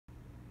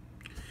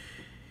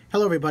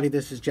Hello everybody,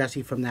 this is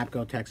Jesse from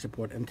NAPCO Tech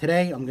Support, and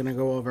today I'm going to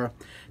go over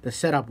the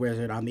setup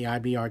wizard on the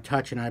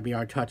IBR-TOUCH and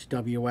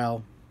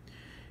IBR-TOUCH-WL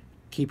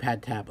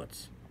keypad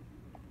tablets.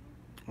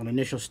 On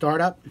initial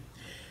startup,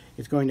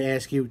 it's going to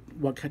ask you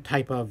what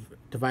type of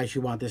device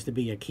you want this to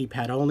be, a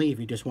keypad only if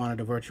you just wanted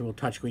a virtual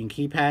touchscreen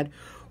keypad,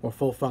 or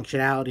full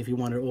functionality if you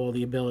wanted all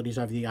the abilities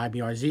of the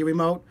IBR-Z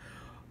remote,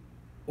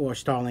 or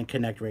Starlink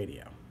Connect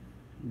radio.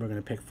 We're going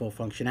to pick full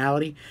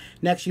functionality.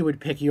 Next, you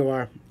would pick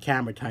your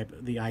camera type,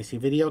 the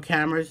IC video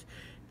cameras,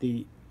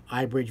 the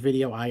iBridge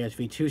Video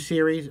ISV2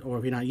 series, or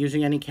if you're not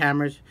using any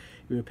cameras,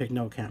 you would pick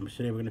no cameras.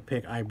 Today we're going to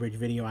pick iBridge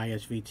Video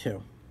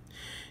ISV2.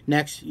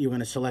 Next, you're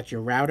going to select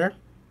your router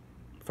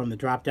from the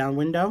drop-down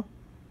window,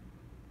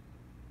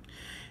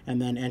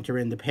 and then enter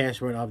in the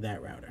password of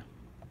that router.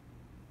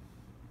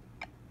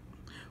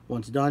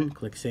 Once done,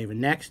 click Save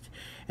and Next,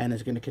 and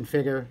it's going to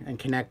configure and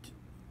connect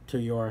to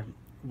your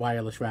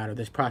wireless router.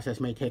 This process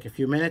may take a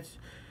few minutes,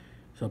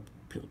 so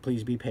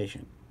please be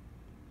patient.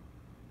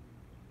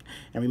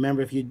 And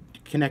remember, if you're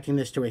connecting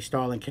this to a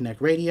Starlink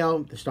Connect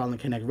radio, the Starlink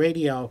Connect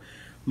radio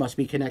must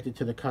be connected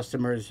to the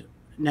customer's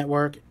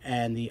network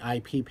and the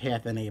IP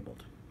path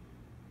enabled.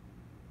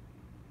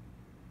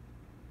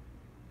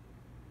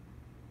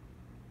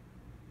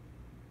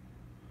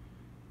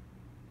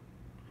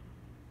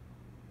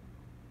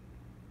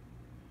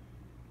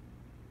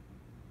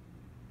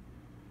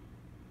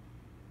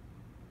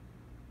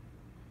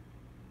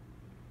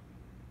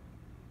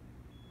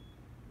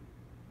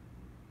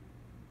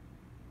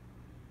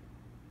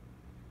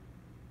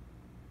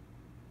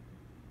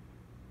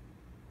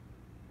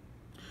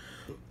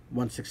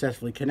 Once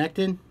successfully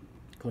connected,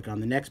 click on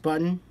the next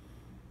button,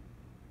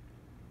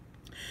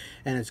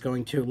 and it's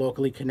going to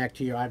locally connect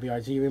to your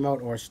IBR-Z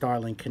remote or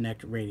Starlink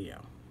Connect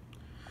radio.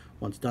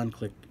 Once done,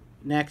 click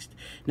next.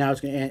 Now it's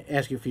going to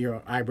ask you for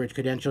your iBridge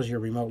credentials, your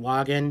remote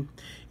login.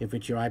 If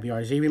it's your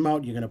IBR-Z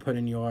remote, you're going to put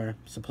in your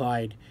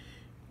supplied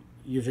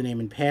username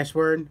and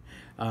password.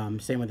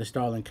 Same with the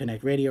Starlink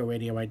Connect radio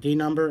ID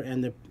number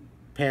and the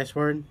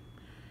password,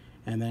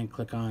 and then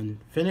click on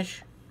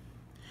Finish.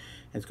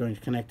 It's going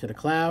to connect to the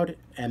cloud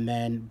and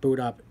then boot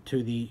up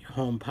to the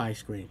home Pi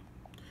screen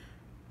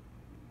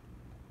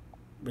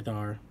with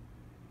our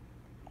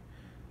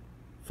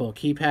full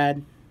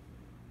keypad,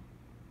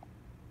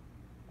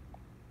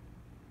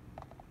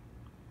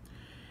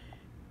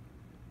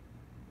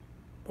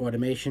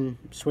 automation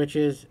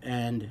switches,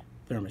 and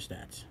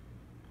thermostats.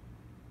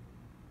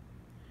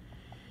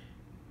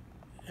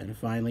 And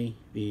finally,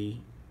 the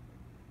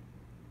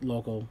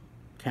local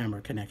camera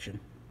connection.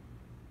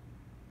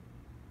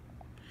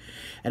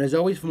 And as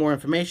always, for more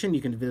information, you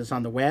can visit us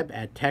on the web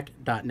at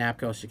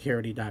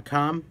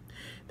tech.napcosecurity.com.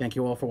 Thank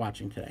you all for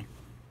watching today.